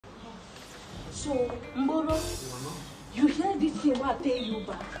So, Mbolo, you hear this thing what I tell you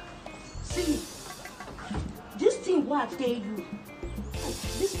back? See, this thing what I tell you,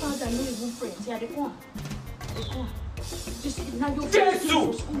 this father no even friends. Yeah, they come. They come. You see, now your first day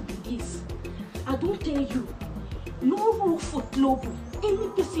for school be this. I don't tell you, no rule for global. Any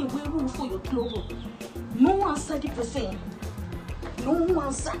person will rule for your global. No answer the person. No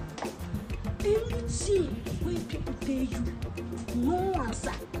answer. Anything when people tell you, no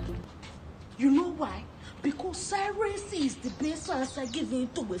answer. You know why? Because silence is the best answer given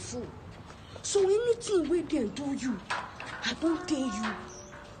to a fool. So anything we can do you, I don't tell you,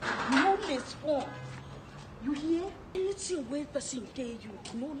 no respond. You hear? Anything when person tell you,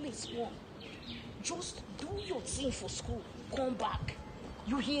 no respond. Just do your thing for school. Come back.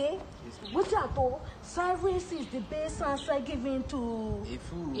 You hear? What I thought? Silence is the best answer given to a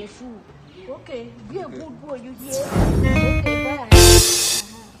fool. A fool. Okay, be a good boy. You hear? Okay, bye.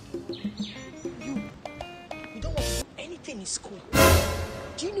 You don't want to do anything in school.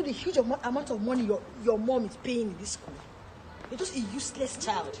 Do you know the huge amount of money your mom is paying in this school? You're just a useless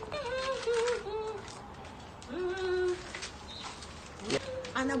child.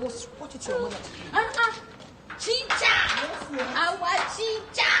 And I was watching to your mother. Chicha! Yes. Our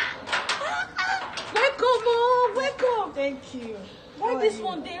Chicha! Welcome, Mom! Welcome! Thank you. Why this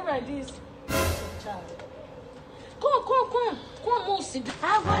one day like this? Child. Come, Mom, sit down.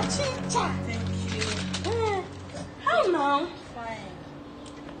 Our Chicha! Thank you. How now? Fine.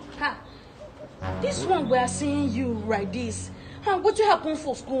 Ha! This one we are seeing you like this. What you happen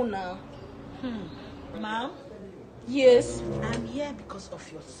for school now? Mom? Yes? I'm here because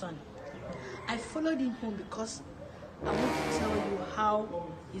of your son. I followed him home because I want to tell you how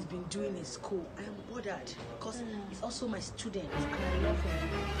he's been doing in school. I am bothered because he's also my student and I love him.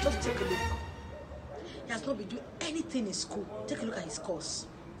 Just take a look. He has not been doing anything in school. Take a look at his course.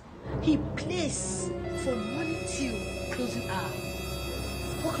 He plays from morning till closing hour.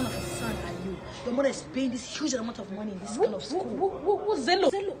 What kind of a son are you? Your mother is paying this huge amount of money in this kind of school. Zelo.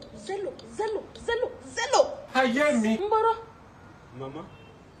 I hear me. Mbara. Mama.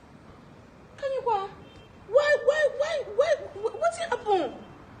 Can you go? Why? What's happened?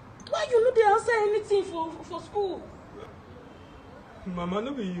 Why you not there answer anything for school? Mama,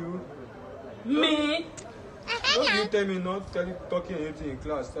 no be you. Me? Don't you tell me not talking anything in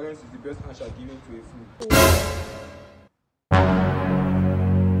class. Silence is the best answer given to a fool.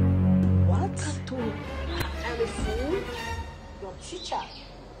 What? I'm a fool? Your teacher?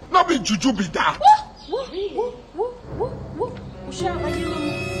 Not be juju be that. What?